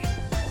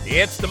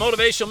It's the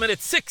Motivational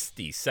Minute,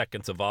 60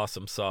 seconds of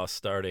awesome sauce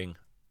starting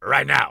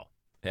right now.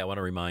 Hey, I want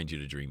to remind you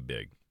to dream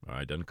big. All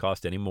right, it doesn't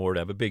cost any more to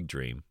have a big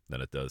dream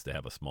than it does to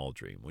have a small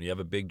dream. When you have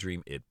a big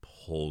dream, it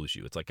pulls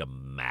you. It's like a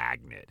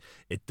magnet.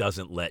 It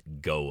doesn't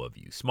let go of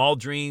you. Small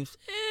dreams,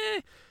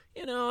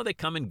 they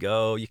come and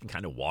go. You can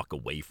kind of walk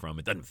away from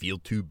it. Doesn't feel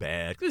too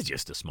bad. It's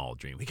just a small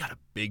dream. We got a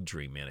big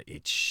dream, man.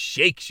 It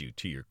shakes you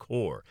to your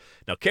core.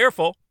 Now,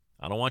 careful.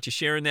 I don't want you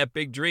sharing that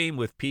big dream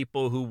with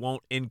people who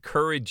won't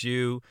encourage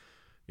you.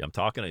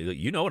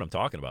 You know what I'm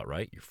talking about,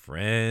 right? Your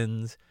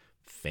friends,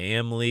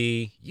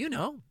 family,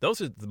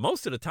 those are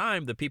most of the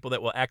time the people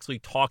that will actually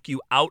talk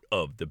you out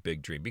of the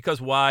big dream.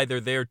 Because why? They're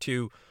there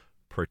to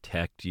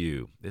protect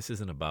you. This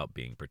isn't about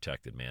being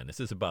protected, man. This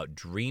is about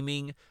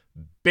dreaming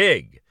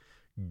big,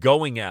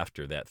 going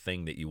after that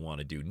thing that you want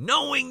to do,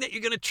 knowing that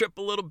you're going to trip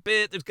a little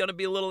bit. There's going to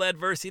be a little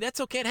adversity. That's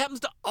okay. It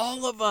happens to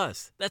all of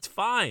us. That's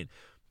fine.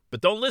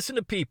 But don't listen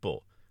to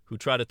people who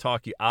try to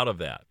talk you out of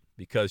that,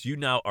 because you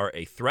now are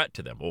a threat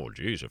to them. Oh,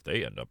 geez, if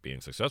they end up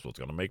being successful, it's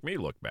going to make me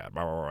look bad.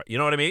 You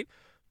know what I mean?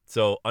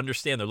 So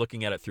understand they're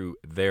looking at it through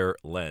their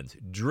lens.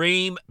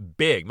 Dream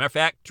big. Matter of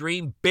fact,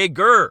 dream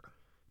bigger.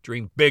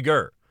 Dream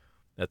bigger.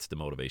 That's the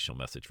motivational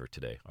message for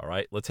today. All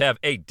right, let's have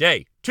a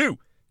day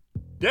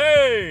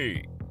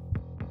today.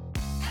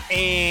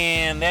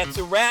 And that's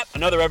a wrap.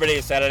 Another Everyday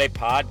Saturday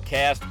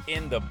podcast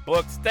in the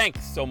books.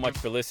 Thanks so much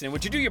for listening.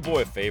 Would you do your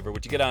boy a favor?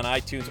 Would you get on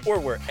iTunes or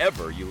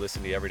wherever you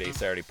listen to the Everyday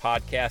Saturday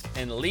podcast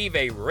and leave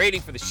a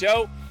rating for the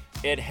show?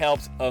 It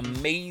helps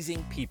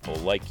amazing people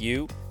like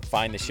you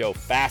find the show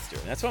faster.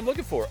 And that's what I'm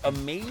looking for,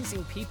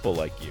 amazing people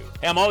like you.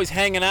 Hey, I'm always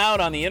hanging out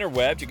on the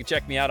interwebs. You can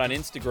check me out on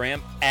Instagram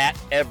at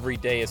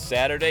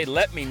EverydayIsSaturday.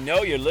 Let me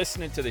know you're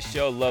listening to the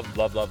show.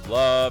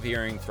 Love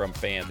hearing from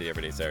fans of the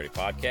Everyday Saturday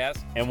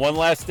podcast. And one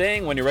last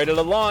thing, when you're ready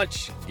to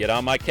launch, get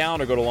on my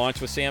calendar, go to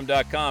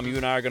launchwithsam.com. You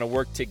and I are going to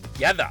work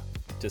together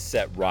to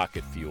set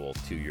rocket fuel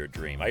to your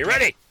dream. Are you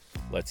ready?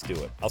 Let's do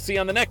it. I'll see you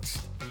on the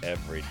next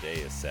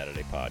Everyday is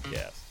Saturday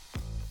podcast.